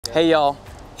Hey y'all,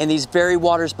 in these very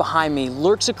waters behind me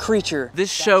lurks a creature.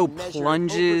 This show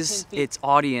plunges its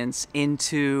audience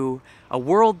into a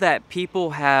world that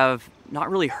people have not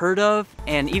really heard of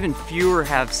and even fewer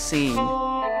have seen.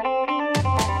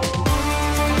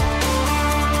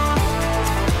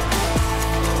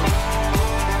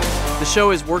 The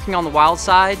show is Working on the Wild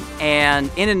Side,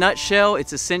 and in a nutshell,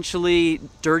 it's essentially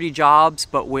dirty jobs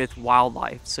but with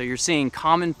wildlife. So you're seeing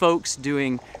common folks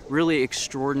doing really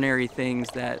extraordinary things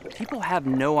that people have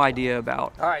no idea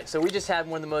about. All right, so we just had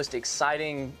one of the most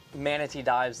exciting manatee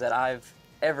dives that I've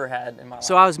ever had in my life.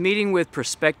 So I was meeting with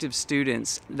prospective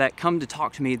students that come to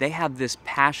talk to me. They have this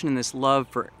passion and this love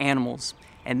for animals.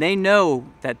 And they know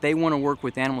that they want to work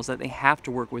with animals, that they have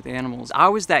to work with animals. I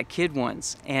was that kid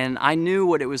once, and I knew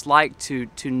what it was like to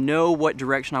know what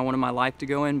direction I wanted my life to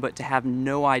go in, but to have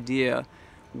no idea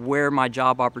where my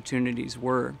job opportunities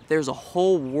were. There's a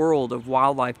whole world of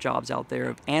wildlife jobs out there,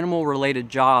 of animal-related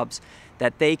jobs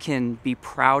that they can be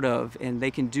proud of, and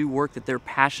they can do work that they're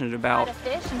passionate about. A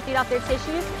fish and feed off their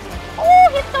tissues. Oh,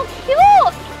 he's so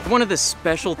cute! One of the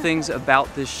special things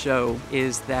about this show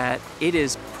is that it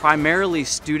is primarily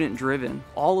student driven.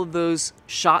 All of those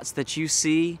shots that you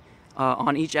see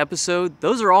on each episode,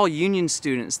 those are all union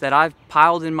students that I've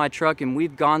piled in my truck and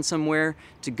we've gone somewhere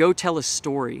to go tell a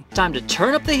story. Time to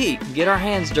turn up the heat and get our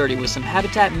hands dirty with some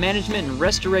habitat management and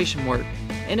restoration work.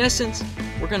 In essence,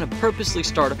 we're gonna purposely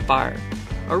start a fire.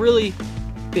 A really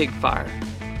big fire.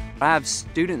 I have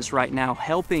students right now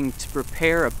helping to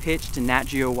prepare a pitch to Nat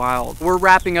Geo Wild. We're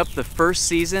wrapping up the first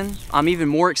season. I'm even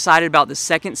more excited about the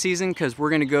second season because we're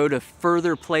gonna go to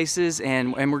further places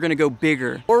and we're gonna go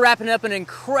bigger. We're wrapping up an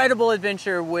incredible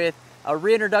adventure with a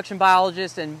reintroduction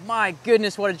biologist, and my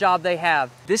goodness, what a job they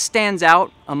have. This stands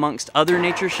out amongst other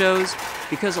nature shows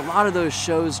because a lot of those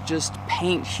shows just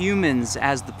paint humans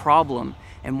as the problem.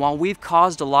 And while we've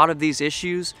caused a lot of these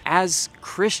issues, as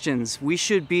Christians, we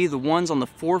should be the ones on the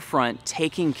forefront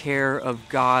taking care of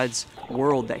God's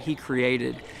world that He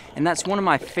created. And that's one of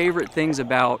my favorite things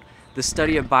about the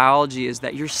study of biology, is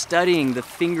that you're studying the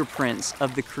fingerprints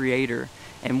of the Creator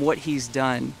and what He's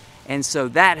done. And so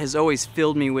that has always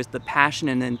filled me with the passion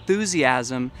and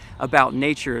enthusiasm about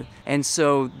nature. And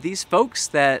so these folks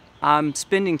that I'm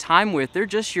spending time with, they're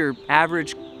just your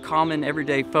average, common,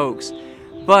 everyday folks.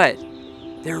 But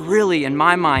they're really, in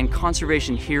my mind,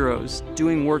 conservation heroes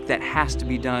doing work that has to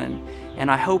be done. And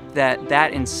I hope that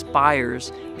that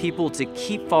inspires people to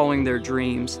keep following their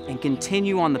dreams and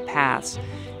continue on the paths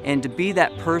and to be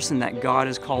that person that God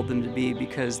has called them to be,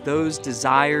 because those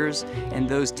desires and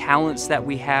those talents that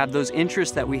we have, those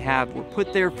interests that we have, were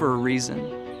put there for a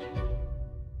reason.